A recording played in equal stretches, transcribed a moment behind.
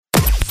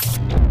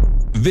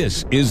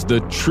This is the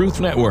Truth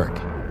Network.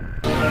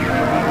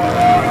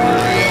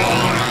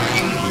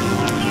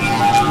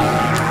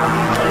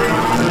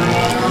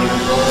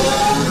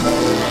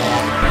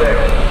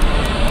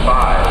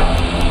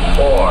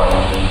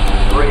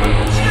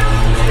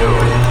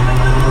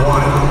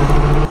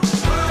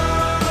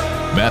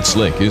 Matt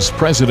Slick is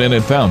president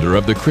and founder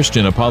of the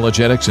Christian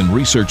Apologetics and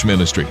Research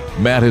Ministry.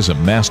 Matt is a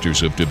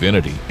master's of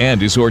divinity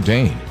and is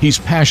ordained. He's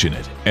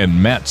passionate,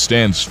 and Matt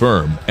stands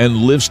firm and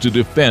lives to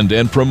defend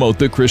and promote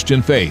the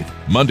Christian faith.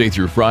 Monday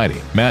through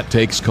Friday, Matt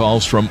takes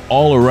calls from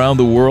all around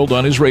the world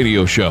on his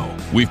radio show.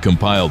 We've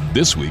compiled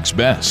this week's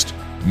best.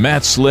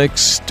 Matt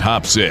Slick's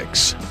Top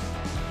 6.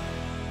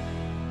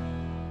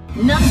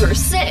 Number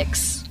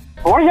 6.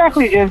 What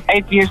exactly is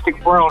atheistic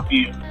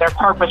worldview, their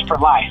purpose for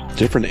life?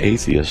 Different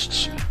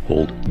atheists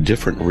hold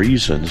different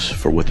reasons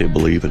for what they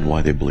believe and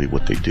why they believe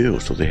what they do,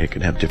 so they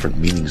can have different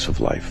meanings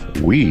of life.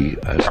 We,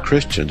 as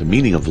Christians, the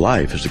meaning of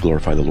life is to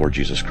glorify the Lord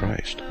Jesus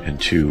Christ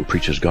and to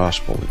preach His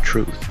gospel and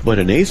truth. But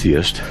an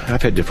atheist,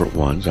 I've had different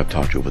ones I've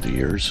talked to over the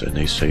years, and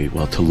they say,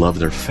 well, to love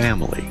their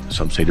family.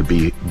 Some say to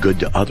be good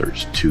to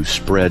others, to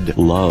spread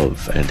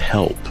love and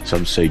help.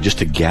 Some say just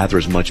to gather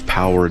as much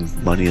power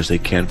and money as they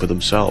can for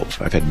themselves.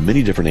 I've had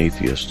many different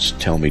atheists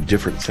tell me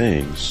different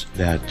things.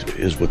 That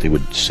is what they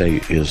would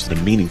say is the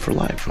meaning for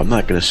life. I'm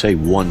not going to say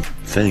one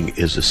thing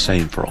is the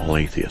same for all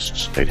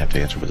atheists. They'd have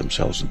to answer for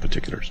themselves in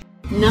particulars.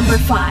 Number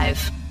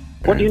 5.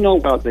 What do you know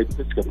about the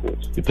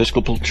Episcopals? The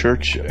Episcopal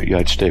Church, yeah,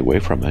 I'd stay away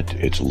from it.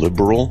 It's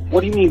liberal.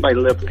 What do you mean by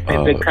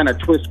liberal? They kind of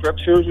twist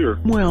scriptures?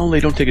 Or? Well, they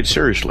don't take it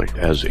seriously,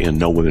 as in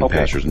no women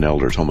pastors and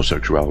elders,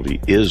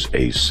 homosexuality is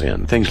a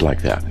sin, things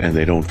like that. And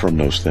they don't affirm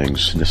those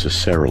things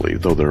necessarily,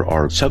 though there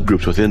are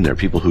subgroups within there,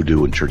 people who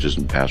do, and churches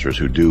and pastors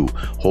who do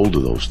hold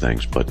to those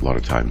things, but a lot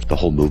of times the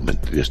whole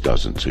movement just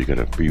doesn't, so you got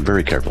to be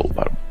very careful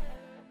about it.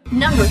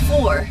 Number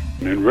 4.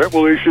 In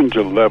Revelations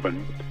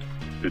 11,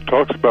 it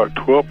talks about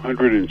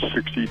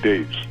 1,260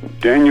 days.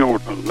 Daniel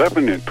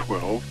 11 and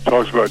 12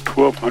 talks about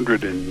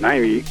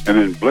 1,290, and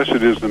then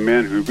blessed is the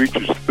man who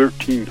reaches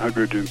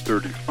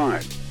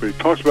 1,335. But it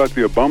talks about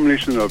the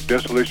abomination of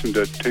desolation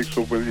that takes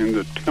over in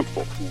the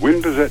temple.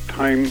 When does that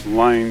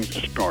timeline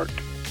start?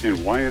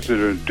 And why is it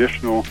an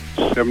additional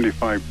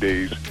 75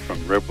 days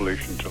from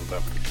Revelations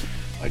 11?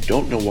 I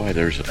don't know why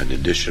there's an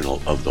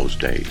additional of those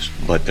days,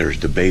 but there's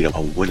debate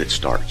on when it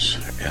starts.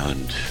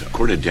 And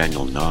according to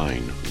Daniel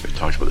 9, it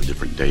talks about the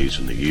different days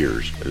and the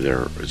years.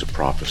 There is a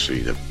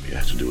prophecy that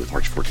has to do with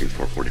March 14th,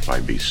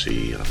 445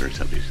 BC,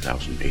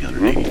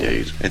 170,880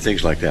 days, and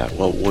things like that.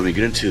 Well, when we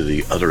get into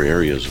the other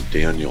areas of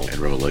Daniel and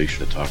Revelation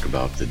that talk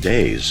about the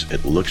days,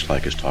 it looks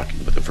like it's talking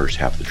about the first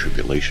half of the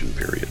tribulation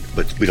period,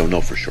 but we don't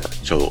know for sure.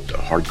 So the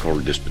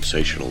hardcore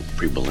dispensational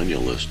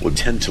premillennialists would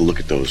tend to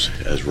look at those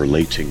as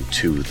relating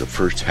to the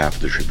first half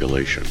of the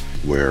tribulation,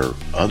 where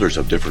others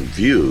of different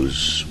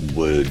views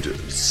would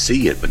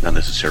see it, but not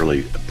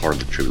necessarily part of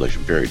the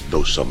tribulation period,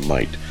 though some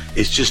might.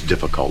 It's just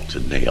difficult to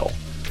nail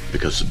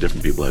because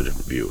different people have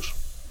different views.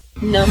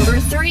 Number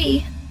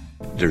 3.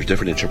 There's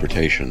different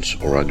interpretations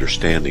or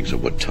understandings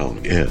of what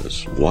tongue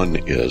is. One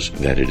is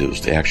that it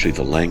is actually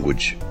the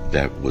language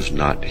that was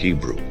not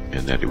Hebrew,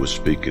 and that it was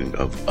speaking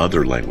of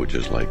other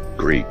languages like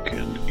Greek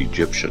and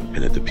Egyptian,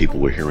 and that the people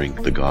were hearing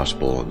the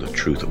gospel and the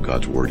truth of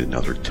God's word in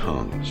other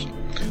tongues.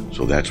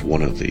 So that's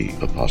one of the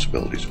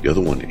possibilities. The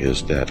other one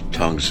is that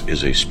tongues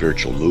is a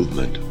spiritual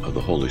movement of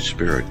the Holy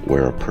Spirit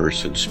where a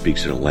person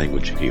speaks in a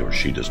language he or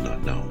she does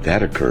not know.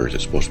 That occurs,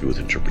 it's supposed to be with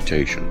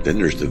interpretation. Then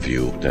there's the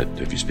view that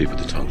if you speak with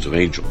the tongues of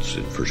angels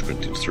in 1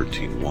 Corinthians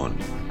 13:1.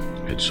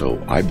 And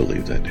so I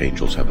believe that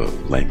angels have a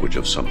language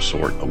of some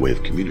sort, a way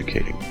of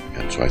communicating.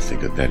 And so I think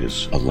that that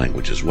is a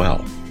language as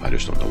well. I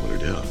just don't know what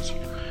it is.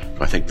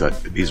 I think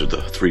that these are the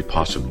 3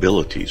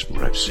 possibilities from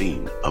what I've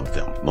seen of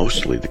them.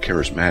 Mostly the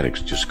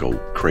charismatics just go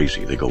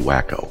crazy, they go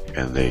wacko,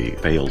 and they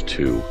fail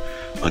to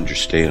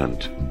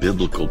understand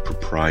biblical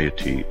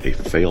propriety. They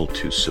fail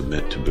to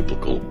submit to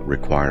biblical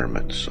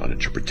requirements on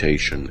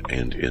interpretation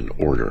and in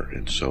order.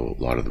 And so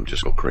a lot of them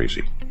just go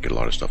crazy, get a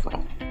lot of stuff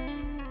wrong.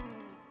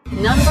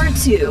 Number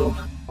 2.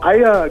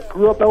 I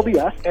grew up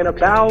LDS, and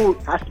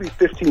about, has to be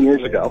 15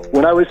 years ago,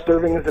 when I was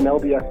serving as an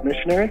LDS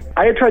missionary,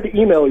 I had tried to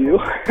email you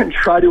and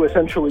try to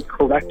essentially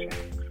correct you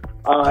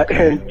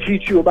and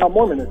teach you about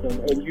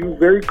Mormonism, and you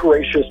very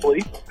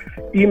graciously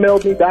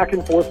emailed me back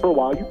and forth for a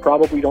while. You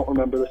probably don't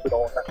remember this at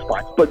all, and that's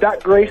fine. But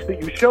that grace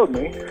that you showed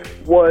me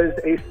was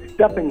a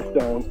stepping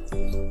stone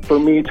for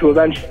me to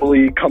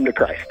eventually come to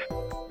Christ.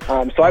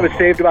 So I was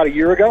saved about a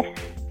year ago,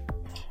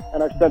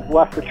 and I've since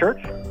left the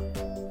church.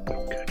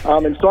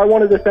 And so I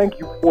wanted to thank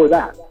you for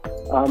that,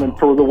 and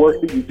for the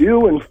work that you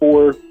do, and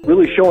for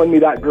really showing me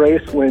that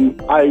grace when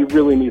I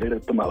really needed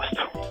it the most.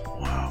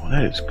 Wow,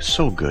 that is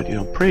so good.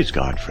 Praise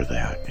God for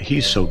that.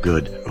 He's so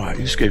good. Wow,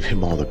 you just gave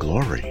Him all the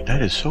glory.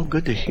 That is so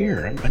good to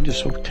hear. I'm just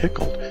so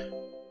tickled.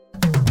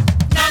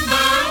 Number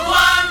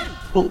 1.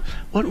 Well,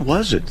 what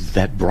was it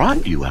that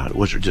brought you out?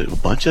 Was it just a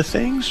bunch of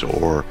things,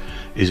 or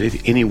is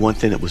it any one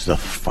thing that was the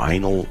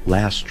final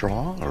last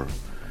straw, or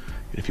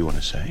if you want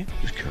to say?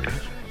 Just curious.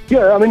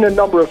 Yeah, I mean, a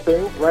number of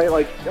things, right?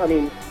 Like, I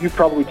mean, you've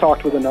probably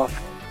talked with enough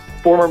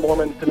former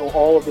Mormons to know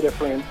all of the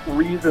different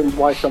reasons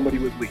why somebody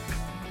would leave,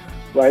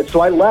 right?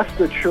 So I left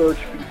the church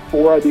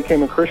before I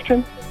became a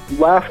Christian,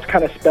 left,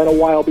 kind of spent a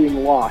while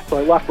being lost. So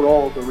I left for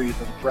all of the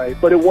reasons, right?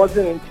 But it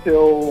wasn't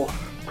until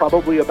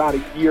probably about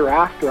a year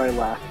after I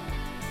left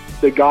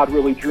that God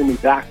really drew me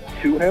back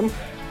to him,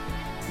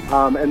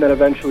 and then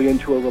eventually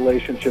into a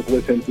relationship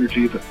with him through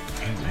Jesus.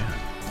 Amen.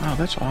 Wow,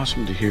 that's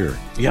awesome to hear.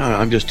 Yeah,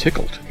 I'm just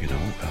tickled,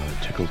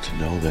 tickled to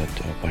know that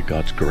by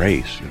God's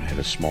grace, I had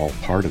a small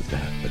part of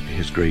that, but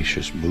his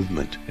gracious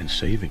movement in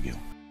saving you.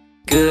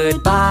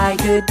 Goodbye,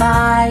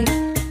 goodbye.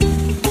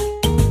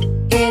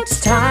 It's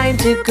time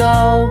to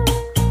go.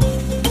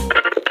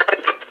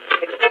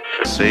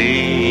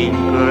 Saying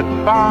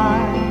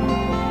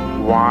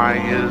goodbye, why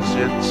is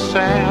it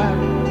sad?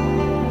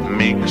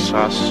 Makes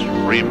us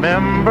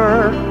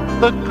remember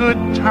the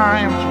good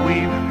times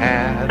we've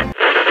had.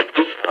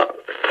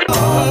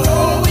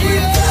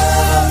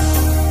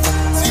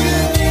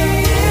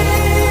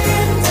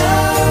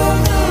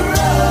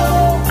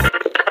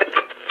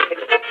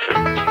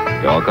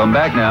 Y'all come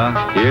back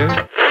now. Here.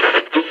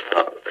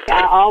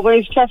 I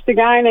always trust a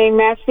guy named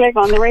Matt Slick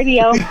on the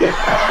radio.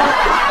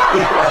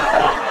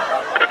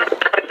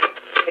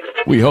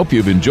 We hope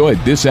you've enjoyed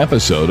this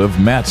episode of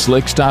Matt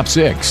Slick's Top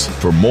 6.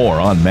 For more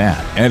on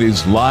Matt and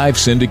his live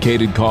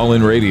syndicated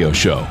call-in radio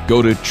show,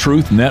 go to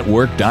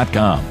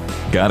truthnetwork.com.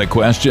 Got a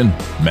question?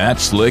 Matt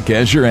Slick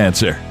has your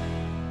answer.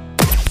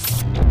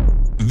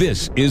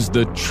 This is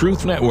the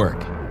Truth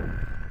Network.